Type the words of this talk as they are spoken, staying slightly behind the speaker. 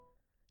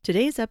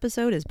Today's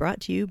episode is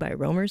brought to you by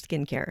Romer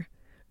Skincare.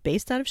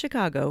 Based out of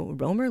Chicago,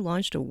 Romer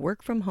launched a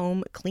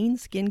work-from-home clean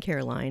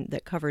skincare line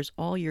that covers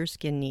all your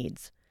skin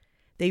needs.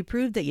 They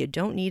proved that you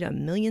don't need a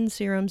million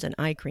serums and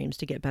eye creams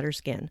to get better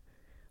skin.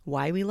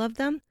 Why we love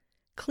them?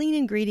 Clean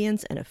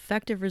ingredients and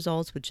effective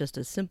results with just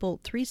a simple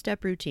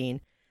 3-step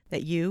routine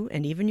that you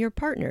and even your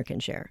partner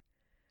can share.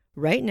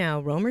 Right now,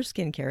 Romer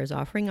Skincare is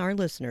offering our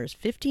listeners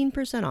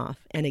 15%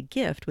 off and a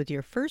gift with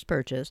your first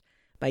purchase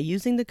by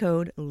using the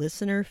code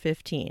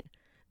LISTENER15.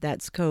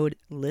 That's code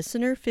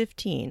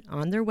LISTENER15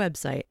 on their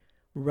website,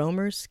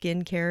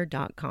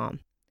 romerskincare.com.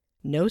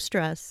 No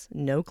stress,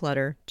 no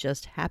clutter,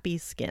 just happy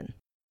skin.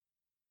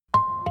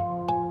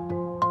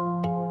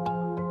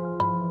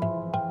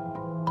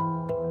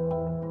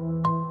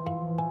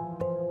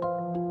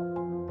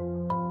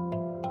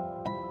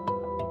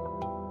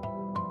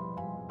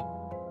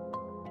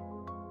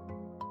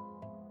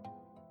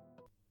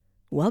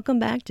 Welcome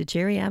back to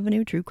Cherry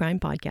Avenue True Crime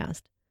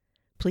Podcast.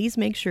 Please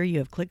make sure you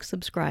have clicked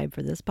subscribe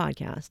for this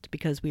podcast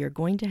because we are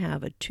going to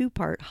have a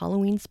 2-part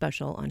Halloween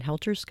special on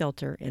Helter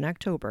Skelter in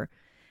October,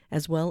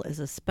 as well as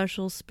a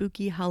special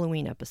spooky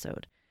Halloween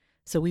episode.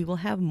 So we will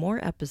have more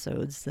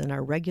episodes than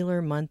our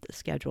regular month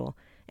schedule,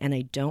 and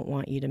I don't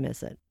want you to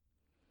miss it.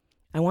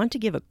 I want to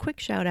give a quick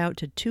shout out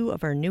to 2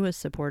 of our newest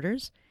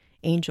supporters,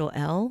 Angel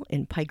L.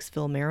 in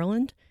Pikesville,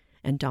 Maryland,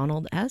 and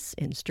Donald S.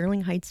 in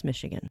Sterling Heights,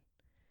 Michigan.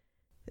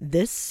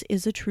 This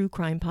is a true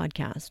crime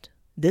podcast.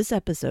 This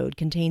episode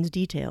contains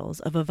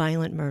details of a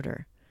violent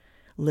murder.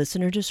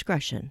 Listener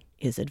discretion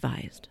is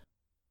advised.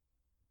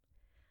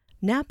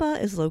 Napa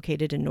is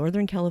located in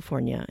Northern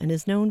California and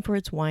is known for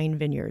its wine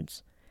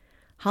vineyards.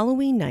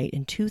 Halloween night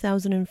in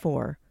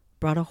 2004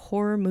 brought a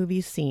horror movie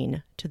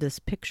scene to this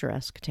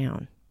picturesque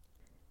town.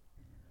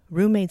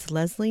 Roommates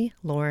Leslie,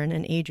 Lauren,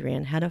 and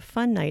Adrian had a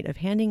fun night of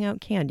handing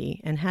out candy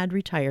and had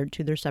retired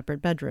to their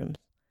separate bedrooms.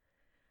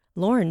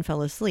 Lauren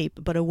fell asleep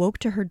but awoke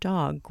to her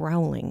dog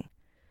growling.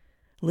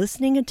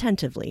 Listening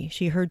attentively,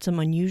 she heard some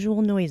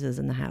unusual noises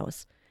in the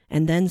house,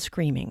 and then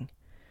screaming.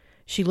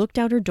 She looked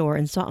out her door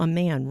and saw a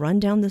man run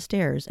down the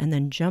stairs and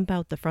then jump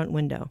out the front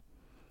window.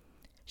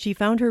 She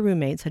found her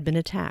roommates had been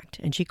attacked,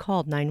 and she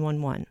called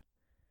 911.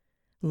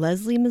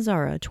 Leslie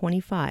Mazzara,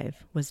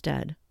 25, was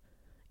dead.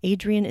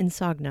 Adrian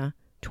Insogna,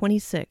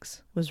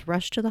 26, was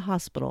rushed to the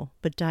hospital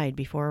but died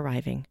before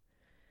arriving.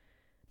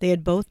 They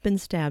had both been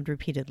stabbed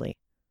repeatedly.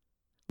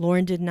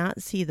 Lauren did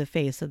not see the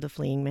face of the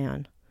fleeing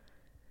man.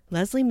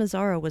 Leslie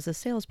Mazzara was a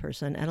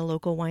salesperson at a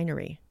local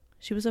winery.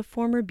 She was a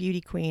former beauty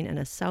queen and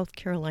a South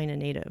Carolina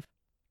native.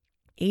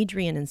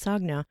 Adrian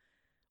Insogna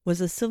was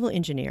a civil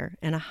engineer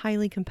and a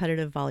highly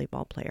competitive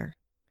volleyball player.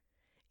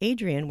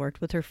 Adrian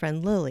worked with her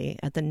friend Lily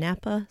at the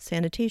Napa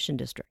Sanitation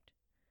District.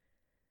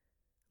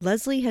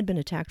 Leslie had been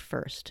attacked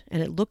first,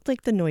 and it looked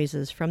like the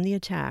noises from the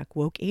attack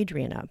woke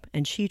Adrian up,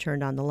 and she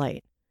turned on the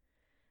light.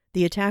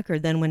 The attacker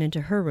then went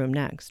into her room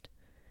next.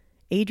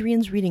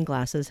 Adrian's reading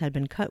glasses had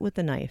been cut with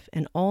the knife,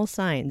 and all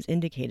signs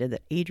indicated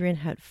that Adrian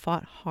had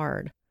fought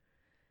hard.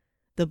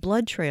 The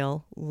blood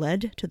trail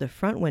led to the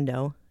front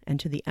window and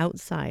to the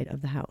outside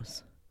of the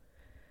house.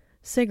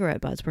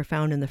 Cigarette butts were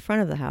found in the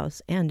front of the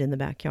house and in the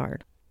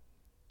backyard.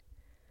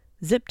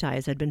 Zip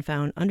ties had been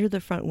found under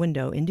the front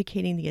window,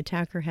 indicating the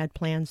attacker had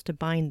plans to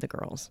bind the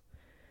girls.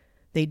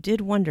 They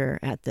did wonder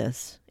at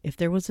this if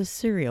there was a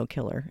serial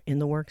killer in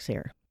the works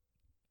here.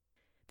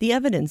 The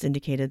evidence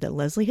indicated that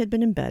Leslie had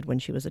been in bed when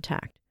she was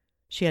attacked.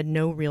 She had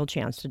no real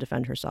chance to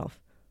defend herself.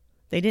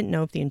 They didn't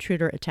know if the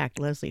intruder attacked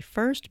Leslie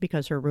first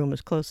because her room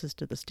was closest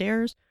to the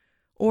stairs,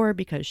 or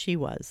because she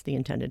was the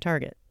intended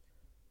target.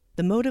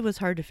 The motive was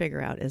hard to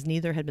figure out, as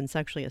neither had been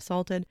sexually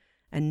assaulted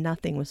and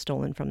nothing was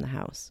stolen from the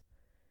house.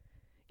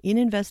 In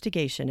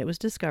investigation, it was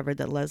discovered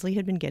that Leslie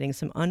had been getting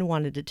some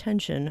unwanted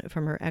attention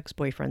from her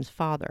ex-boyfriend's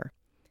father.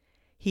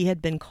 He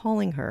had been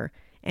calling her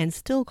and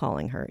still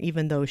calling her,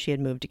 even though she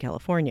had moved to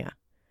California.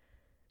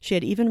 She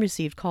had even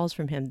received calls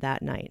from him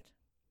that night.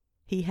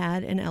 He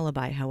had an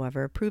alibi,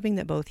 however, proving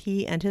that both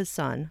he and his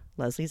son,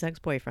 Leslie's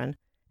ex-boyfriend,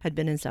 had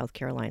been in South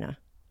Carolina.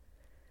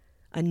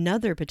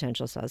 Another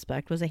potential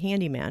suspect was a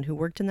handyman who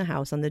worked in the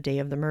house on the day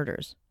of the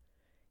murders.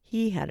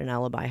 He had an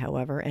alibi,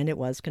 however, and it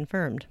was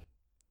confirmed.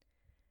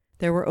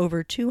 There were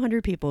over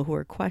 200 people who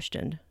were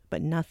questioned,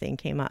 but nothing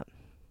came up.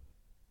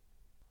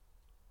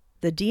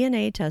 The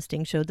DNA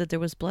testing showed that there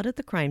was blood at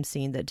the crime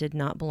scene that did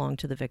not belong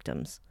to the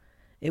victims.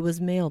 It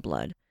was male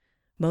blood.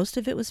 Most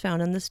of it was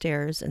found on the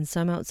stairs and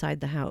some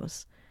outside the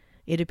house.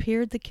 It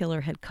appeared the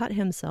killer had cut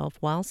himself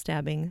while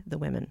stabbing the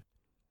women.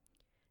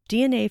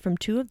 DNA from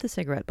 2 of the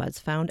cigarette butts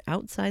found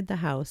outside the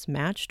house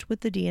matched with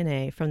the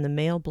DNA from the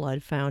male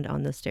blood found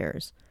on the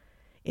stairs.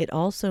 It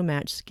also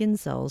matched skin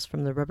cells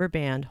from the rubber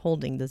band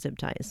holding the zip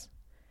ties.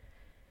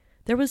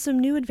 There was some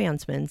new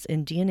advancements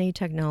in DNA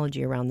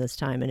technology around this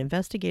time, and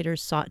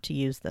investigators sought to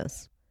use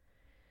this.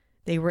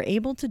 They were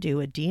able to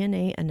do a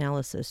DNA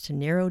analysis to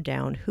narrow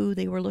down who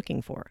they were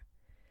looking for.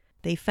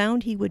 They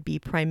found he would be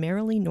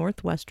primarily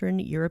Northwestern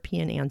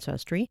European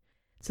ancestry,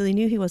 so they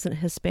knew he wasn't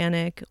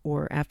Hispanic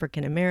or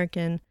African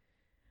American.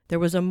 There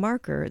was a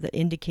marker that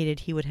indicated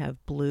he would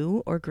have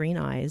blue or green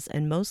eyes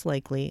and most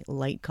likely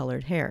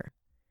light-colored hair.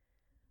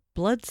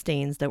 Blood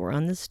stains that were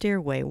on the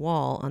stairway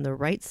wall on the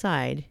right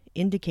side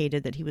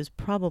indicated that he was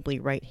probably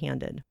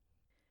right-handed.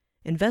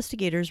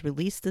 Investigators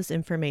released this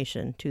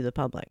information to the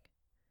public.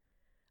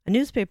 A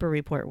newspaper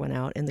report went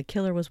out and the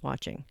killer was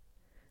watching.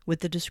 With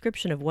the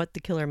description of what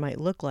the killer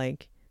might look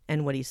like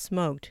and what he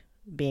smoked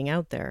being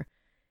out there,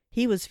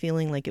 he was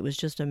feeling like it was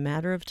just a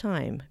matter of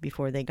time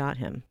before they got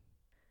him.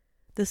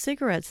 The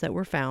cigarettes that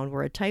were found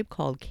were a type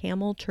called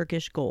Camel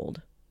Turkish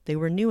Gold. They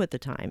were new at the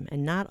time,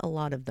 and not a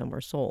lot of them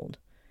were sold.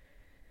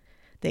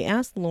 They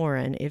asked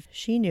Lauren if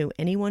she knew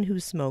anyone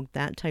who smoked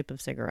that type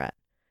of cigarette.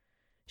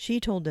 She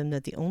told them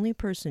that the only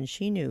person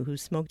she knew who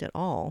smoked at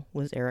all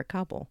was Eric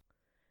Koppel.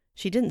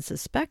 She didn't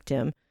suspect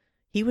him.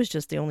 He was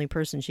just the only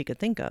person she could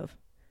think of.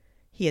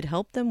 He had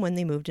helped them when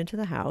they moved into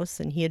the house,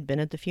 and he had been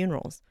at the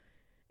funerals.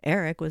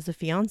 Eric was the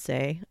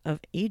fiancé of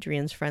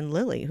Adrian's friend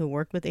Lily, who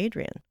worked with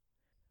Adrian.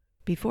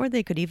 Before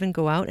they could even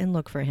go out and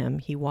look for him,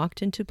 he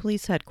walked into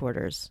police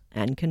headquarters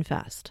and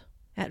confessed.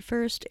 At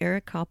first,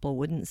 Eric Koppel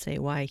wouldn't say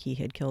why he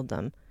had killed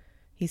them.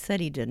 He said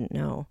he didn't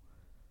know.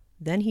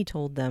 Then he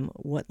told them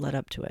what led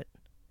up to it.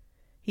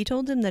 He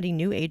told them that he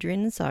knew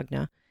Adrian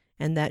Insagna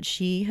and that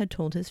she had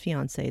told his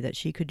fiancé that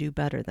she could do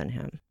better than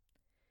him.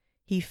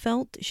 He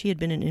felt she had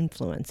been an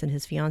influence in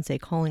his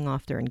fiancé calling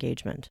off their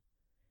engagement.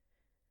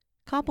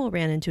 Koppel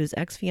ran into his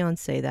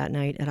ex-fiancée that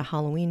night at a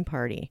Halloween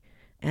party,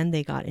 and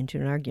they got into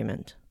an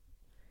argument.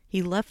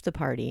 He left the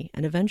party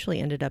and eventually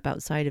ended up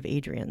outside of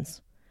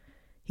Adrian's.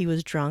 He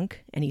was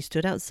drunk, and he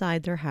stood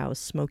outside their house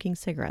smoking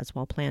cigarettes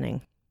while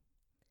planning.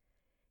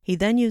 He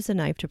then used a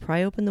knife to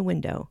pry open the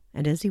window,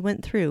 and as he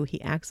went through,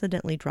 he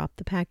accidentally dropped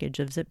the package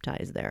of zip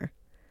ties there.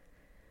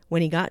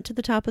 When he got to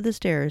the top of the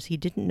stairs, he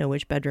didn't know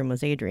which bedroom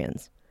was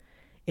Adrian's.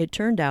 It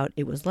turned out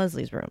it was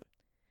Leslie's room.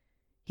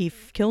 He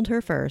killed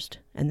her first,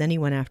 and then he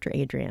went after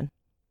Adrian.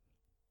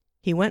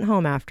 He went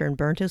home after and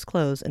burnt his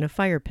clothes in a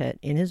fire pit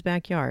in his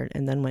backyard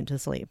and then went to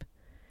sleep.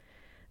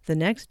 The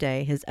next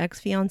day, his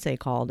ex-fiancée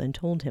called and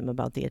told him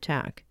about the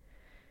attack.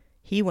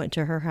 He went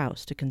to her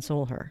house to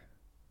console her.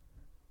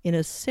 In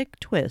a sick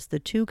twist, the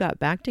two got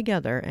back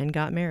together and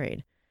got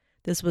married.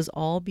 This was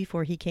all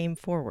before he came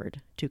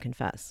forward to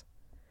confess.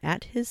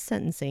 At his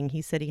sentencing,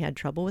 he said he had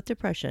trouble with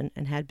depression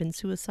and had been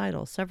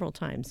suicidal several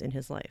times in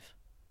his life.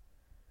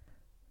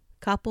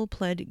 Koppel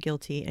pled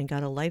guilty and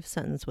got a life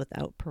sentence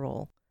without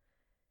parole.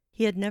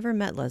 He had never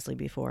met Leslie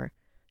before.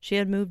 She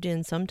had moved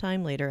in some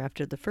time later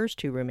after the first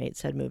two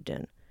roommates had moved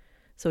in,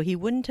 so he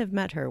wouldn't have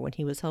met her when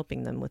he was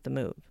helping them with the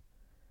move.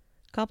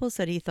 Koppel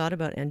said he thought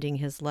about ending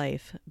his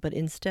life, but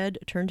instead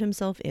turned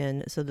himself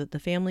in so that the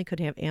family could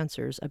have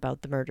answers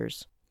about the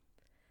murders.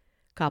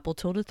 Koppel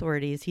told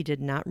authorities he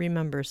did not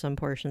remember some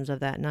portions of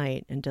that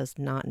night and does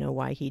not know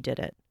why he did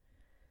it.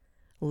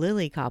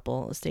 Lily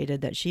Koppel stated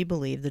that she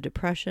believed the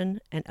depression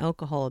and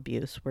alcohol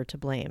abuse were to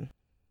blame.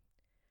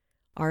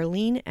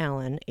 Arlene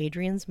Allen,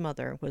 Adrian's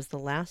mother, was the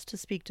last to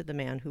speak to the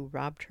man who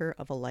robbed her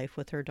of a life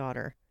with her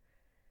daughter.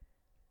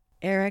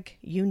 Eric,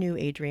 you knew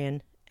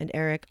Adrian, and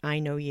Eric, I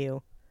know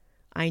you.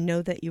 I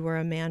know that you are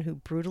a man who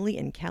brutally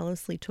and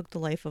callously took the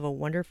life of a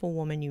wonderful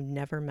woman you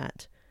never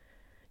met.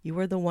 You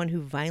are the one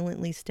who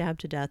violently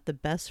stabbed to death the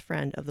best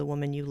friend of the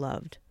woman you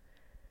loved.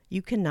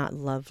 You cannot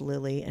love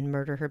Lily and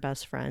murder her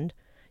best friend.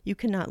 You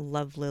cannot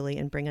love Lily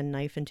and bring a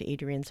knife into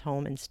Adrian's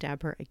home and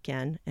stab her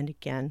again and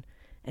again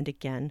and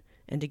again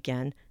and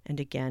again and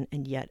again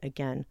and yet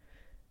again.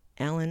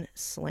 Allen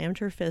slammed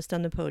her fist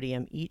on the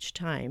podium each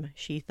time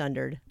she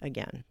thundered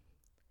again.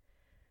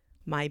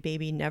 My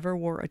baby never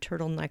wore a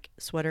turtleneck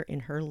sweater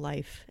in her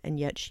life, and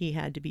yet she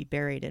had to be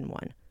buried in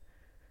one.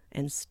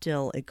 And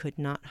still it could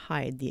not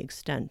hide the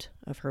extent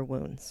of her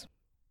wounds.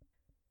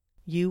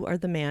 You are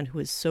the man who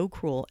is so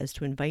cruel as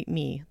to invite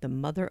me, the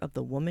mother of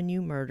the woman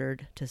you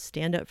murdered, to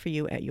stand up for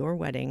you at your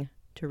wedding,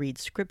 to read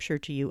scripture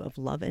to you of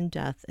love and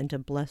death, and to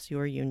bless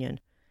your union.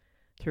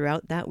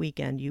 Throughout that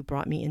weekend, you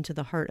brought me into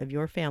the heart of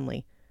your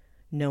family,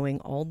 knowing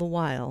all the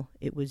while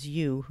it was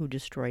you who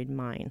destroyed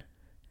mine.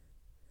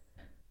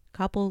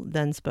 Koppel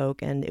then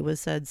spoke, and it was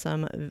said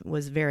some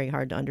was very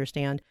hard to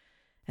understand,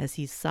 as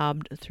he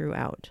sobbed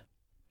throughout.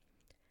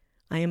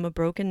 I am a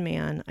broken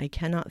man. I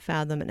cannot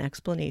fathom an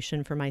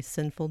explanation for my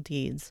sinful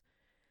deeds.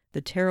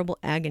 The terrible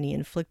agony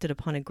inflicted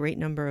upon a great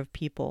number of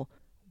people.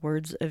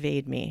 Words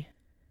evade me.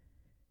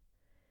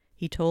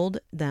 He told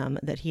them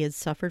that he had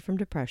suffered from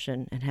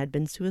depression and had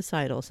been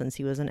suicidal since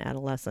he was an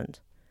adolescent.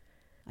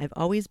 I've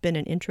always been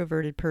an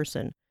introverted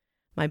person.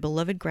 My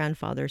beloved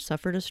grandfather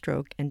suffered a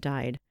stroke and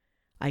died.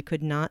 I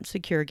could not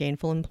secure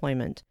gainful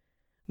employment.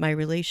 My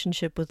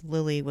relationship with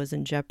Lily was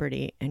in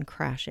jeopardy and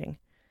crashing.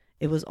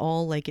 It was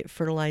all like it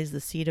fertilized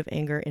the seed of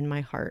anger in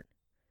my heart.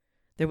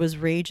 There was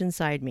rage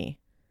inside me.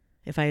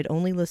 If I had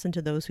only listened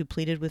to those who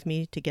pleaded with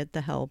me to get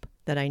the help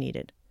that I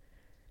needed.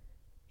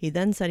 He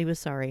then said he was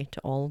sorry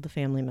to all of the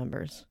family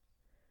members.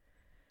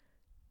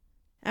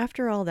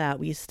 After all that,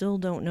 we still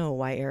don't know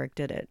why Eric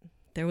did it.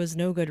 There was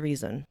no good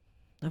reason.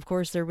 Of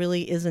course, there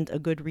really isn't a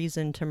good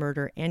reason to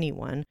murder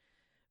anyone,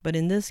 But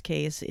in this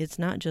case, it's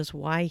not just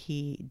why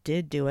he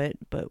did do it,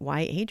 but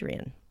why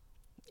Adrian.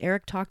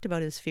 Eric talked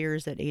about his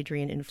fears that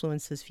Adrian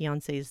influenced his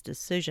fiance's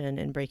decision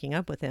in breaking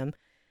up with him,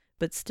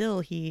 but still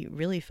he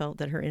really felt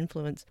that her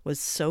influence was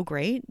so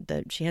great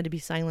that she had to be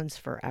silenced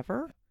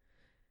forever.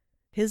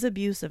 His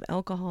abuse of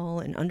alcohol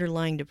and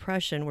underlying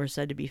depression were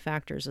said to be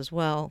factors as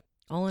well.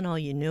 All in all,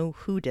 you know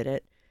who did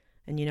it,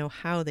 and you know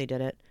how they did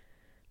it,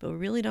 but we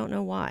really don't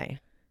know why.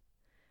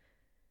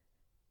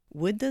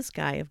 Would this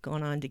guy have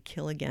gone on to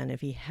kill again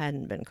if he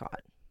hadn't been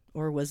caught?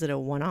 Or was it a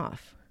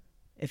one-off?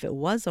 If it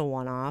was a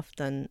one-off,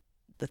 then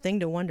the thing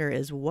to wonder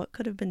is what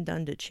could have been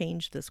done to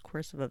change this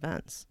course of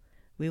events?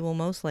 We will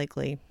most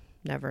likely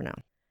never know.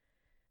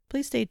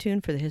 Please stay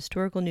tuned for the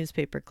historical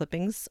newspaper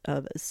clippings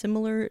of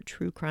similar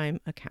true crime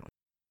accounts.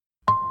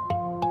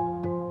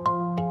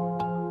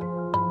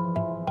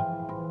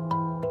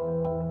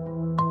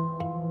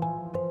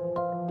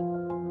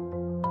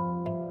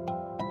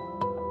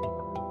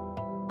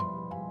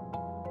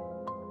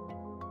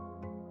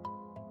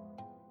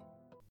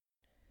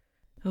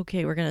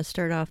 Okay, we're going to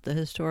start off the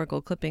historical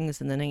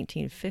clippings in the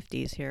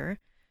 1950s here.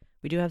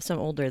 We do have some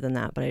older than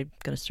that, but I'm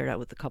going to start out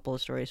with a couple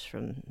of stories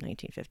from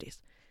 1950s.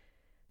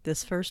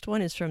 This first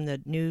one is from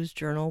the News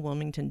Journal,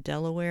 Wilmington,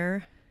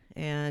 Delaware,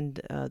 and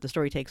the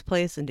story takes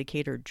place in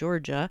Decatur,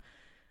 Georgia,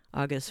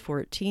 August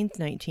 14th,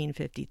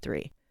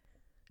 1953.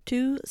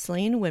 2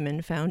 slain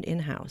women found in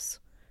house.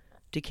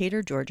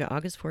 Decatur, Georgia,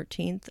 August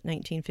 14th,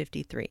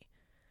 1953.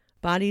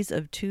 Bodies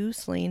of 2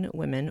 slain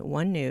women,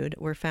 one nude,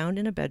 were found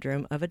in a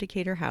bedroom of a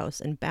Decatur house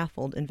and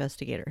baffled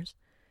investigators.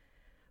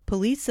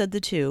 Police said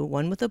the 2,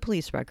 one with a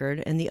police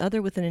record and the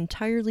other with an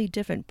entirely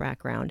different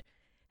background,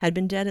 had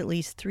been dead at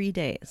least 3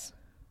 days.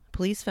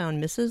 Police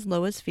found Mrs.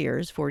 Lois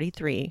Fears,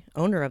 43,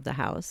 owner of the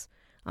house,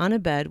 on a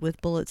bed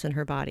with bullets in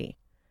her body.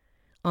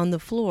 On the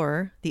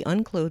floor, the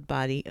unclothed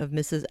body of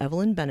Mrs.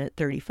 Evelyn Bennett,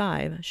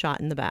 35, shot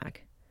in the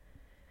back.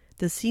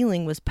 The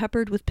ceiling was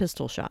peppered with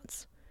pistol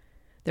shots.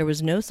 There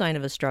was no sign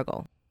of a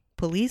struggle.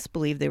 Police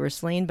believe they were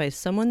slain by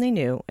someone they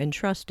knew and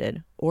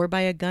trusted, or by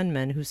a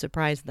gunman who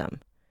surprised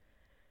them.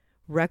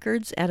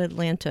 Records at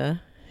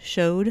Atlanta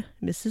showed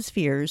Mrs.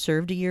 Fears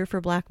served a year for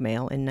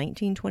blackmail in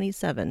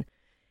 1927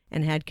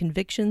 and had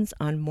convictions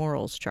on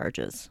morals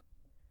charges.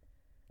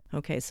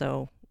 Okay,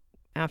 so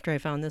after I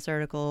found this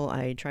article,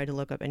 I tried to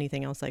look up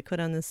anything else I could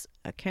on this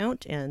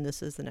account, and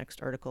this is the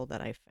next article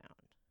that I found.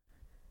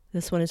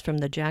 This one is from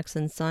the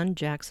Jackson Sun,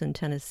 Jackson,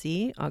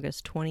 Tennessee,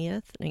 August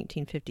 20th,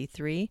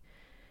 1953.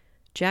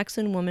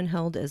 Jackson woman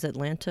held as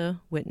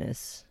Atlanta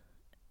witness.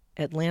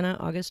 Atlanta,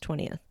 August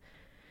 20th.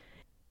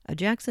 A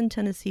Jackson,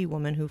 Tennessee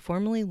woman who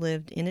formerly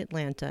lived in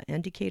Atlanta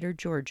and Decatur,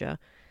 Georgia,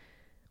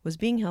 was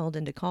being held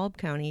in DeKalb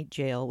County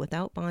Jail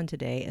without bond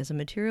today as a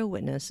material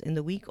witness in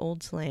the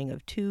week-old slaying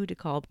of 2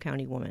 DeKalb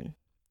County women.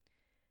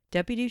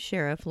 Deputy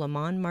Sheriff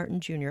Lamont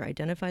Martin Jr.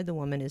 identified the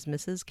woman as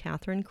Mrs.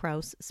 Catherine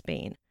Krause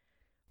Spain.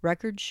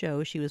 Records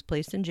show she was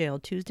placed in jail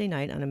Tuesday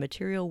night on a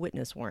material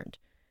witness warrant.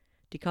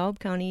 DeKalb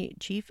County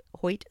Chief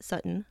Hoyt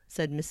Sutton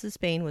said Mrs.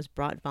 Spain was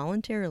brought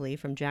voluntarily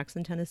from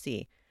Jackson,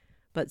 Tennessee,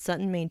 but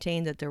Sutton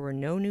maintained that there were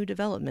no new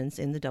developments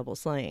in the double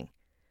slaying.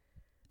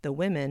 The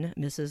women,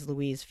 Mrs.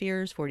 Louise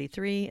Fears,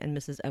 43, and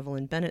Mrs.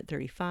 Evelyn Bennett,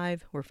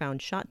 35, were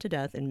found shot to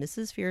death in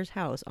Mrs. Fears'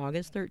 house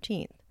August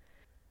 13th.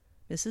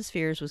 Mrs.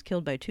 Fears was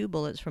killed by 2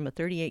 bullets from a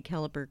 .38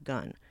 caliber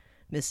gun.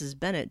 Mrs.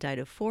 Bennett died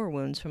of 4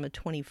 wounds from a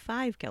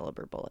 .25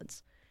 caliber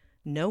bullets.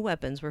 No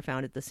weapons were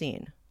found at the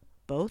scene.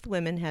 Both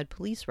women had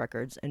police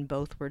records and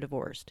both were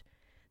divorced.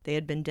 They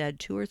had been dead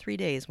 2 or 3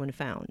 days when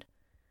found.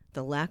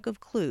 The lack of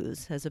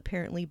clues has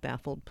apparently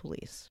baffled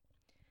police.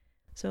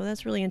 So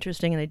that's really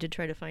interesting, and I did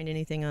try to find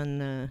anything on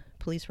the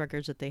police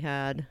records that they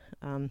had,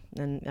 and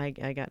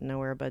I got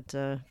nowhere, but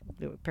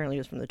apparently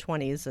it was from the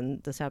 20s,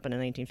 and this happened in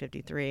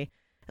 1953.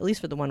 At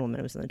least for the one woman,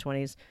 it was in the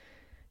 20s.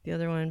 The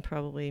other one,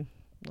 probably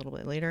a little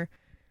bit later.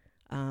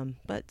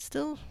 But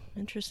still,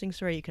 interesting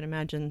story. You can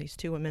imagine these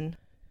 2 women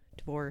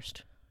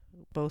divorced,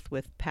 both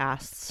with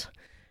pasts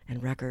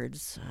and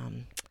records.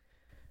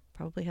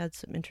 Probably had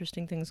some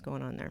interesting things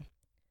going on there.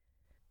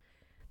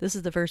 This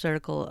is the first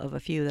article of a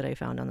few that I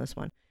found on this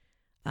one.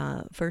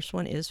 First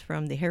one is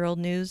from the Herald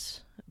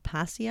News,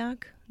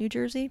 Passaic, New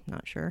Jersey.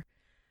 Not sure.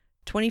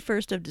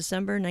 21st of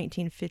December,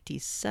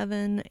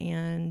 1957,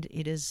 and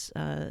it is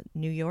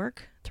New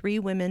York. 3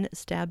 women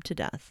stabbed to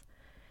death.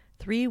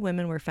 3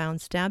 women were found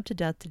stabbed to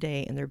death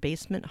today in their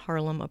basement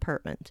Harlem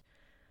apartment.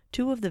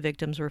 2 of the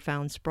victims were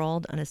found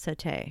sprawled on a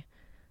settee.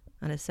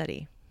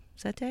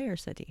 Settee or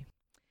settee?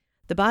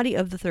 The body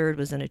of the 3rd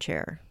was in a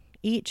chair.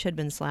 Each had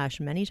been slashed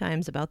many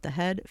times about the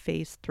head,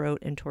 face, throat,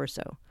 and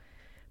torso.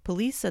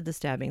 Police said the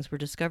stabbings were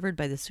discovered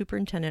by the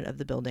superintendent of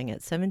the building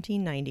at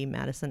 1790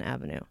 Madison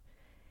Avenue.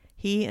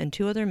 He and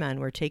 2 other men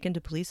were taken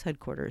to police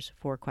headquarters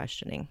for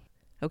questioning.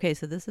 Okay,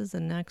 so this is the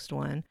next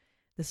one.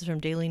 This is from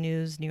Daily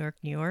News, New York,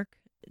 New York.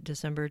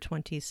 December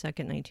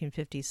 22nd,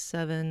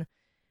 1957,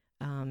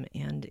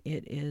 and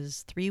it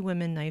is 3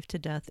 women knifed to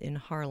death in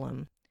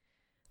Harlem.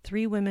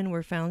 3 women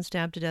were found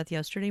stabbed to death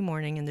yesterday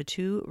morning in the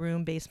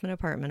 2-room basement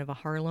apartment of a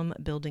Harlem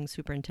building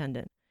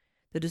superintendent.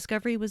 The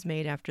discovery was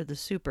made after the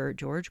super,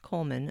 George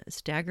Coleman,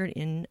 staggered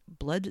in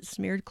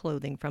blood-smeared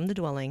clothing from the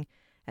dwelling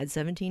at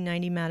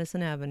 1790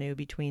 Madison Avenue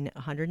between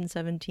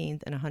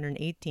 117th and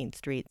 118th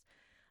Streets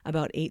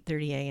about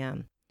 8:30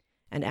 a.m.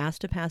 and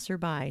asked a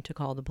passerby to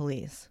call the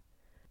police.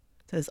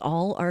 It says,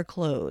 all are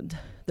clothed.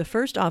 The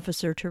first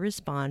officer to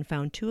respond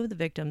found two of the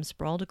victims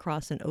sprawled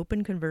across an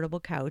open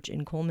convertible couch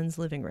in Coleman's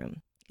living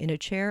room. In a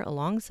chair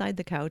alongside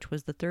the couch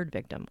was the third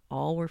victim.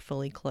 All were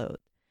fully clothed.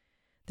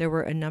 There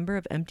were a number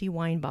of empty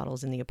wine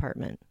bottles in the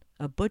apartment.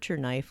 A butcher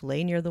knife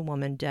lay near the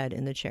woman dead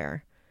in the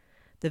chair.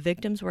 The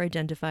victims were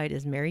identified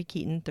as Mary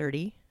Keaton,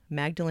 30,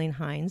 Magdalene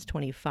Hines,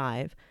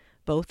 25,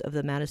 both of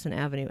the Madison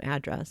Avenue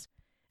address,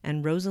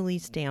 and Rosalie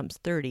Stamps,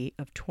 30,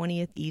 of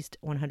 20th East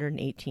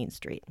 118th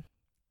Street.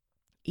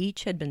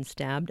 Each had been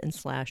stabbed and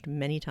slashed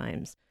many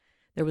times.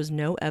 There was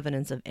no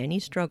evidence of any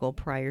struggle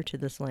prior to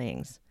the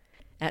slayings.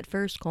 At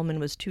first, Coleman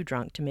was too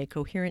drunk to make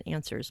coherent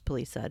answers,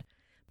 police said,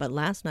 but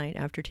last night,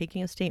 after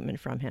taking a statement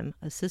from him,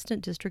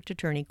 Assistant District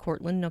Attorney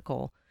Cortland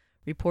Nicole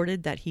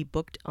reported that he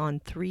booked on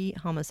 3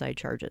 homicide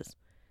charges.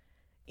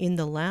 In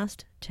the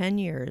last 10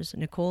 years,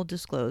 Nicole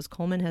disclosed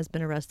Coleman has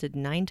been arrested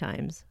 9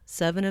 times,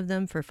 7 of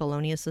them for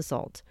felonious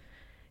assault.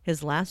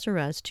 His last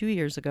arrest 2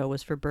 years ago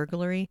was for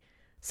burglary,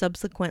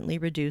 subsequently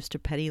reduced to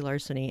petty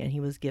larceny, and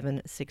he was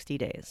given 60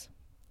 days.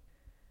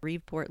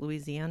 Shreveport,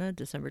 Louisiana,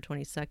 December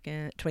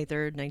 23rd,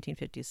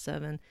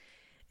 1957.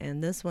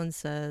 And this one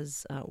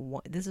says,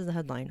 this is the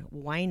headline,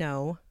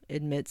 Wino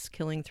admits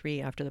killing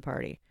 3 after the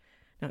party.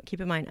 Now,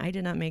 keep in mind, I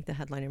did not make the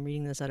headline. I'm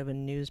reading this out of a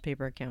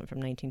newspaper account from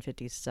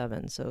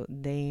 1957. So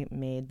they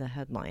made the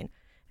headline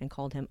and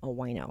called him a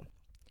wino.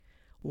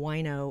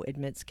 Wino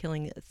admits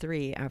killing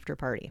 3 after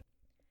party.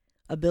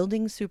 A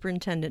building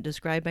superintendent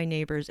described by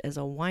neighbors as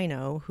a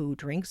wino who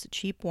drinks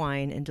cheap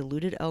wine and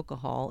diluted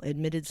alcohol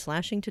admitted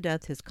slashing to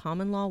death his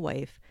common-law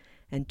wife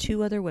and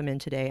 2 other women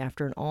today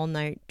after an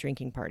all-night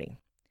drinking party.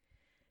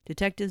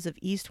 Detectives of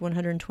East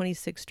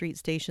 126th Street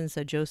Station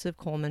said Joseph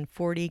Coleman,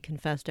 40,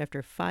 confessed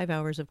after 5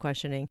 hours of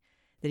questioning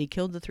that he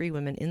killed the 3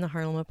 women in the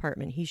Harlem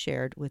apartment he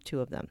shared with 2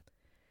 of them.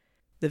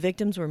 The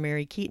victims were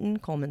Mary Keaton,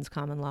 Coleman's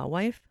common-law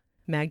wife,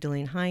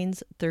 Magdalene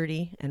Hines,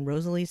 30, and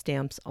Rosalie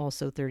Stamps,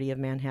 also 30, of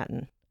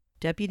Manhattan.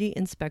 Deputy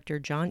Inspector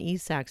John E.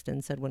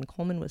 Saxton said when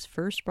Coleman was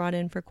first brought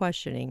in for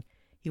questioning,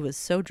 he was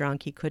so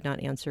drunk he could not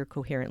answer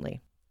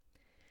coherently.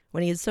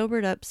 When he had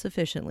sobered up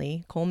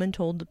sufficiently, Coleman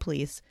told the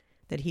police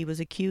that he was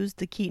accused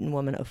the Keaton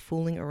woman of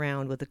fooling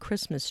around with a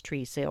Christmas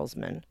tree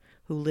salesman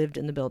who lived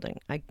in the building.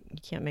 You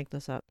can't make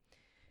this up.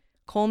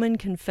 Coleman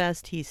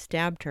confessed he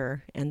stabbed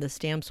her and the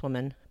Stamps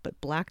woman, but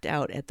blacked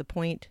out at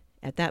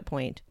that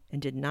point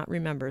and did not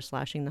remember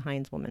slashing the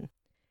Hines woman.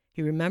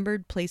 He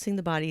remembered placing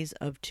the bodies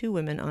of 2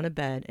 women on a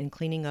bed and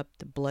cleaning up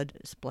the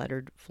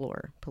blood-splattered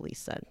floor, police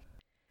said.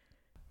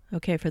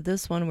 Okay, for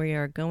this one, we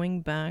are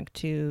going back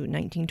to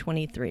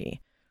 1923.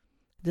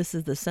 This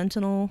is the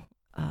Sentinel,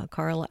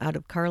 out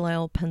of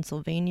Carlisle,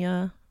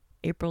 Pennsylvania,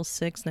 April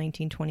 6,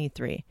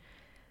 1923.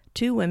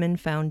 2 women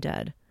found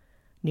dead,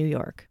 New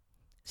York.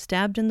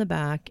 Stabbed in the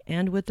back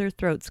and with their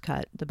throats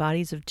cut, the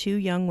bodies of 2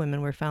 young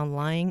women were found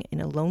lying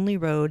in a lonely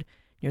road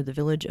near the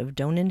village of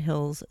Donen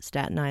Hills,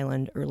 Staten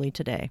Island, early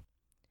today.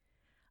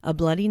 A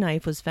bloody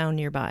knife was found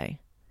nearby.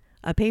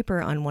 A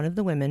paper on one of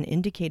the women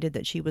indicated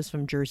that she was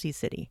from Jersey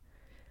City.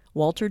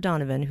 Walter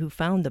Donovan, who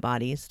found the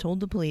bodies,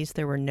 told the police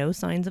there were no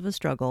signs of a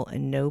struggle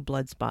and no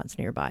blood spots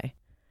nearby.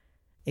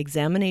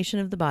 Examination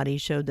of the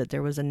bodies showed that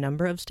there was a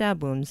number of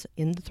stab wounds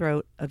in the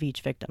throat of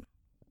each victim.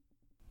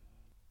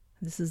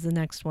 This is the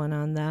next one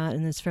on that,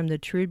 and it's from the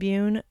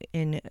Tribune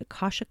in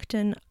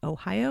Coshocton,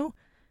 Ohio,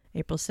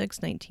 April 6,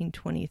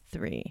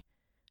 1923,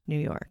 New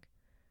York.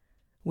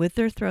 With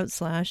their throats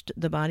slashed,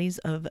 the bodies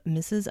of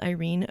Mrs.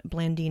 Irene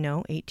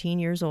Blandino, 18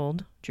 years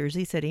old,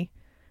 Jersey City,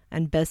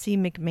 and Bessie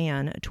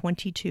McMahon,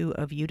 22,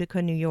 of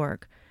Utica, New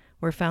York,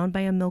 were found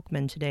by a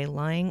milkman today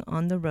lying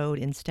on the road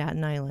in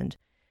Staten Island,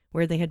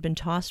 where they had been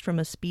tossed from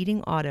a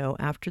speeding auto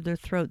after their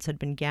throats had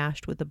been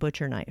gashed with a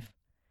butcher knife.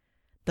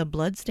 The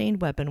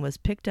blood-stained weapon was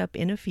picked up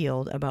in a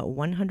field about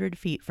 100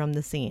 feet from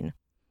the scene.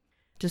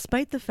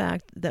 Despite the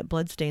fact that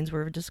bloodstains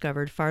were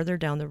discovered farther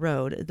down the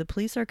road, the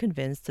police are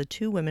convinced the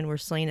 2 women were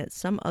slain at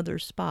some other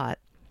spot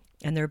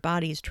and their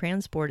bodies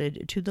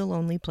transported to the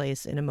lonely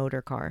place in a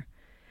motor car.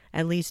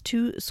 At least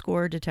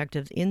 20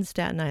 detectives in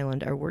Staten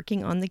Island are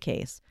working on the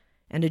case,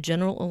 and a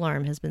general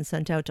alarm has been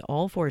sent out to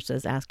all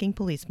forces asking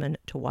policemen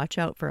to watch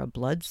out for a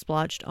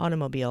blood-splotched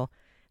automobile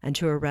and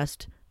to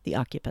arrest the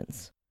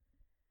occupants.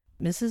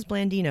 Mrs.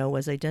 Blandino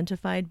was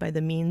identified by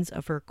the means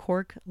of her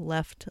cork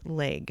left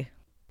leg.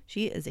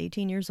 She is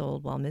 18 years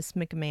old, while Miss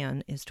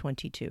McMahon is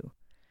 22.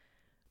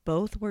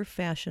 Both were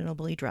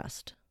fashionably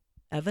dressed.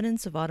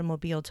 Evidence of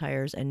automobile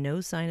tires and no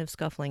sign of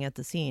scuffling at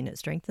the scene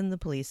strengthened the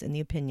police in the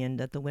opinion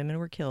that the women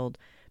were killed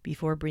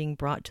before being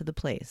brought to the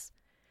place.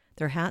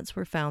 Their hats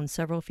were found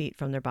several feet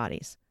from their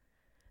bodies.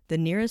 The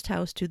nearest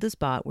house to the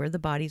spot where the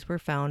bodies were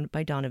found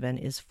by Donovan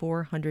is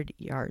 400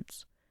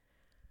 yards.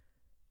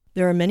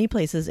 There are many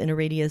places in a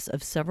radius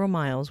of several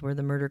miles where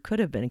the murder could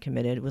have been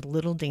committed with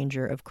little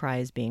danger of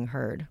cries being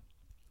heard.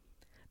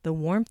 The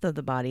warmth of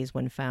the bodies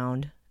when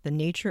found, the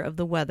nature of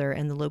the weather,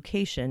 and the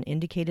location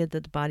indicated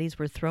that the bodies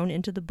were thrown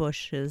into the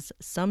bushes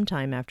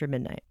sometime after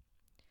midnight.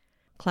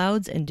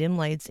 Clouds and dim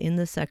lights in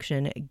the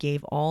section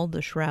gave all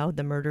the shroud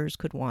the murderers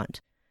could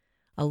want.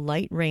 A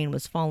light rain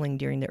was falling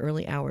during the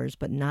early hours,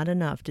 but not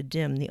enough to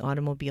dim the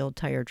automobile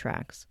tire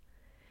tracks.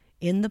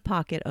 In the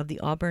pocket of the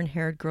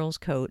auburn-haired girl's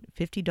coat,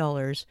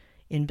 $50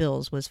 in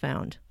bills was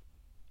found.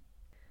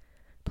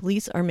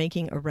 Police are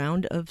making a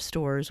round of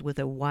stores with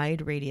a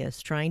wide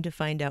radius, trying to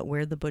find out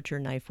where the butcher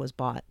knife was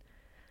bought.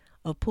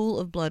 A pool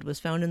of blood was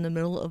found in the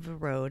middle of the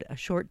road, a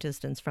short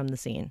distance from the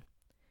scene.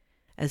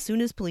 As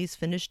soon as police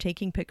finished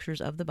taking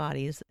pictures of the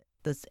bodies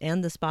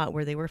and the spot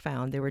where they were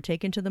found, they were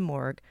taken to the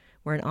morgue,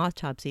 where an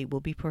autopsy will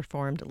be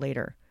performed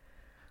later.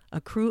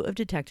 A crew of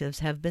detectives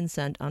have been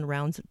sent on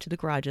rounds to the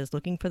garages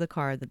looking for the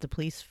car that the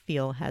police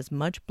feel has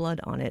much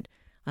blood on it,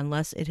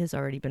 unless it has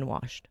already been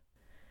washed.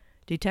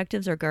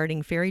 Detectives are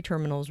guarding ferry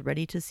terminals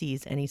ready to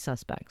seize any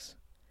suspects.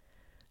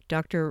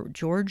 Dr.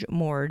 George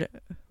Mord,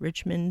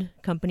 Richmond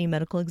Company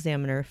medical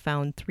examiner,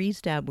 found 3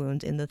 stab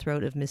wounds in the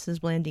throat of Mrs.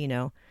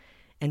 Blandino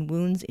and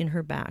wounds in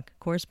her back,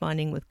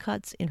 corresponding with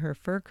cuts in her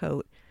fur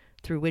coat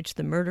through which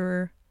the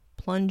murderer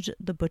plunged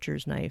the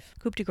butcher's knife,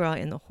 coup de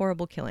grace in the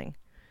horrible killing.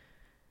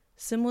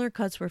 Similar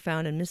cuts were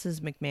found in Mrs.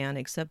 McMahon,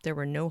 except there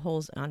were no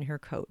holes on her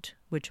coat,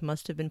 which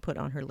must have been put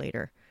on her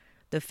later.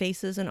 The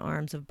faces and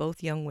arms of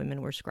both young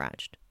women were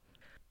scratched.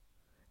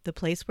 The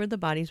place where the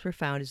bodies were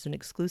found is an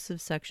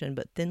exclusive section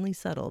but thinly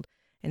settled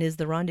and is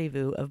the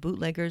rendezvous of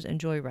bootleggers and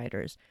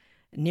joyriders.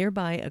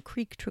 Nearby, a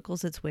creek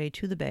trickles its way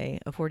to the bay,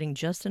 affording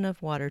just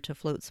enough water to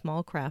float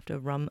small craft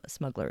of rum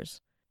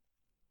smugglers.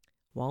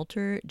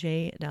 Walter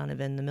J.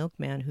 Donovan, the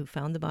milkman who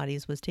found the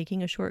bodies, was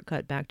taking a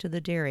shortcut back to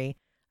the dairy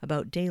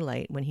about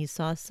daylight when he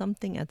saw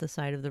something at the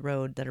side of the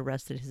road that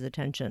arrested his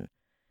attention.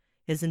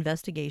 His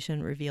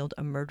investigation revealed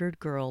a murdered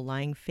girl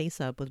lying face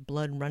up with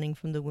blood running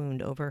from the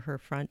wound over her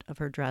front of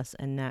her dress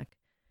and neck.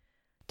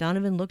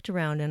 Donovan looked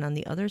around and on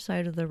the other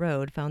side of the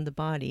road found the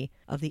body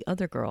of the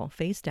other girl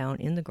face down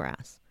in the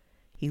grass.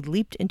 He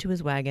leaped into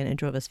his wagon and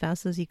drove as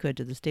fast as he could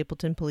to the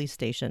Stapleton police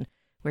station,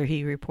 where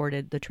he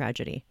reported the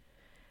tragedy.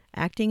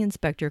 Acting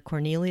Inspector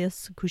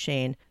Cornelius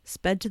Cushane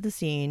sped to the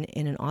scene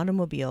in an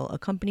automobile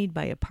accompanied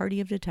by a party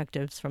of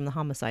detectives from the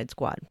homicide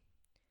squad.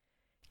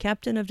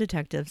 Captain of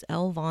Detectives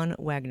L. Von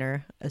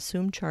Wagner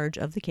assumed charge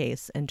of the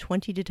case, and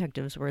 20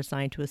 detectives were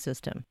assigned to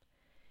assist him.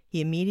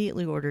 He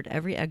immediately ordered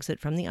every exit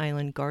from the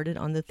island guarded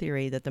on the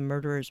theory that the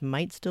murderers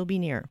might still be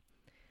near,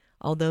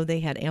 although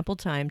they had ample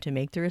time to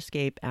make their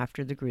escape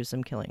after the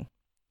gruesome killing.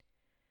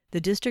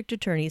 The district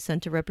attorney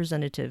sent a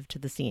representative to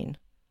the scene.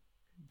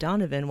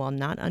 Donovan, while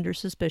not under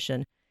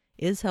suspicion,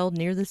 is held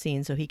near the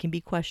scene so he can be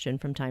questioned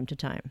from time to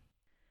time.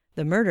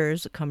 The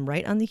murders come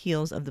right on the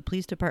heels of the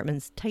police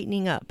department's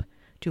tightening up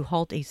to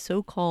halt a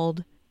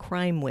so-called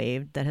crime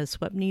wave that has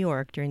swept New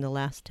York during the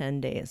last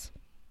 10 days.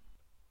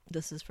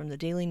 This is from the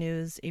Daily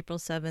News, April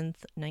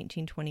 7th,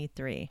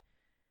 1923.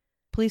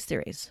 Police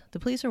theories. The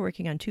police are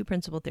working on 2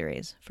 principal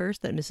theories.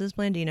 First, that Mrs.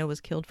 Blandino was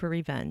killed for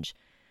revenge,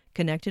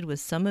 connected with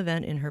some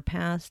event in her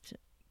past,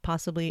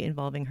 possibly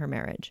involving her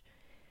marriage.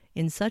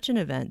 In such an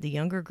event, the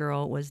younger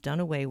girl was done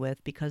away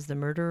with because the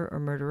murderer or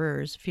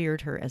murderers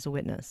feared her as a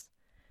witness.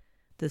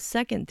 The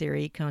second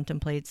theory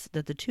contemplates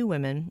that the 2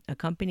 women,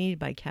 accompanied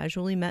by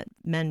casually met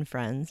men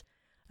friends,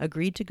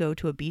 agreed to go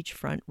to a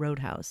beachfront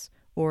roadhouse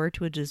or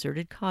to a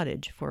deserted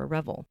cottage for a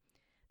revel,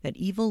 that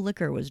evil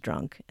liquor was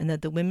drunk, and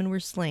that the women were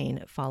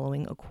slain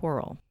following a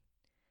quarrel.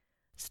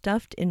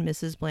 Stuffed in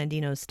Mrs.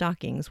 Blandino's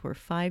stockings were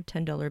 5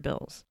 $10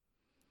 bills.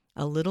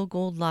 A little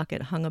gold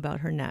locket hung about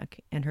her neck,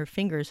 and her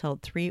fingers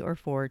held 3 or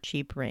 4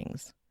 cheap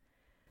rings.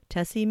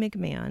 Tessie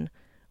McMahon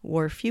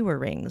wore fewer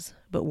rings,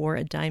 but wore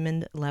a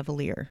diamond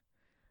lavalier.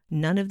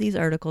 None of these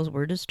articles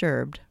were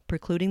disturbed,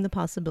 precluding the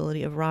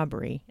possibility of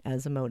robbery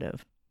as a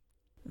motive.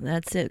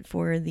 That's it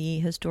for the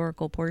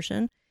historical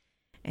portion,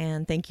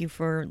 and thank you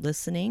for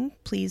listening.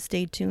 Please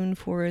stay tuned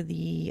for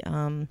the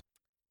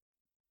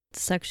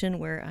section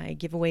where I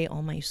give away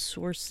all my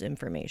source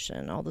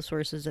information, all the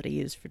sources that I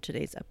used for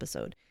today's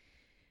episode.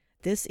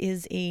 This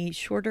is a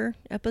shorter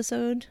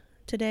episode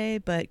today,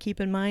 but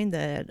keep in mind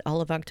that all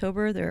of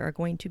October there are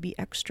going to be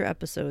extra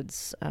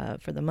episodes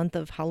for the month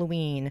of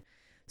Halloween.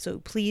 So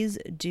please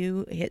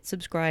do hit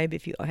subscribe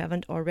if you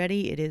haven't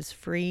already. It is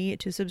free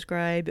to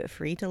subscribe,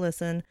 free to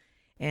listen,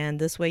 and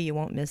this way you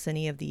won't miss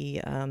any of the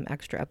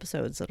extra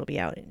episodes that'll be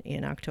out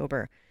in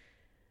October.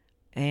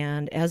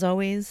 And as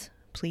always,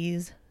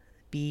 please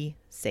be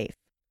safe.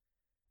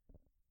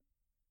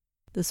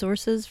 The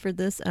sources for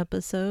this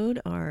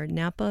episode are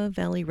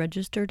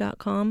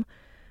NapaValleyRegister.com.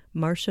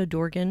 Marcia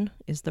Dorgan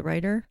is the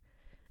writer,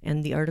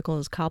 and the article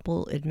is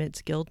Koppel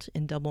Admits Guilt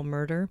in Double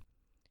Murder.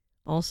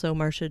 Also,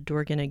 Marcia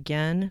Dorgan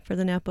again for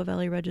the Napa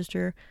Valley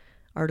Register,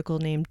 article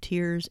named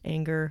Tears,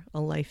 Anger,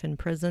 A Life in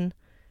Prison.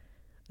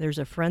 There's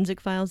a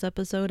Forensic Files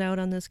episode out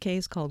on this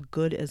case called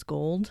Good as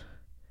Gold.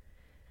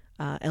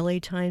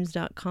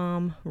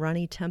 LATimes.com,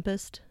 Ronnie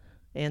Tempest,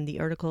 and the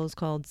article is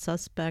called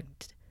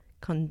Suspect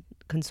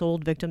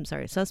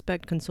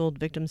suspect consoled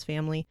victim's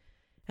family.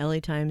 LA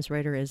Times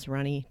writer is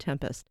Ronnie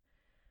Tempest,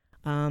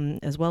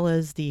 as well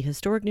as the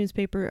historic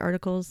newspaper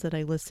articles that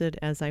I listed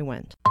as I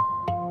went.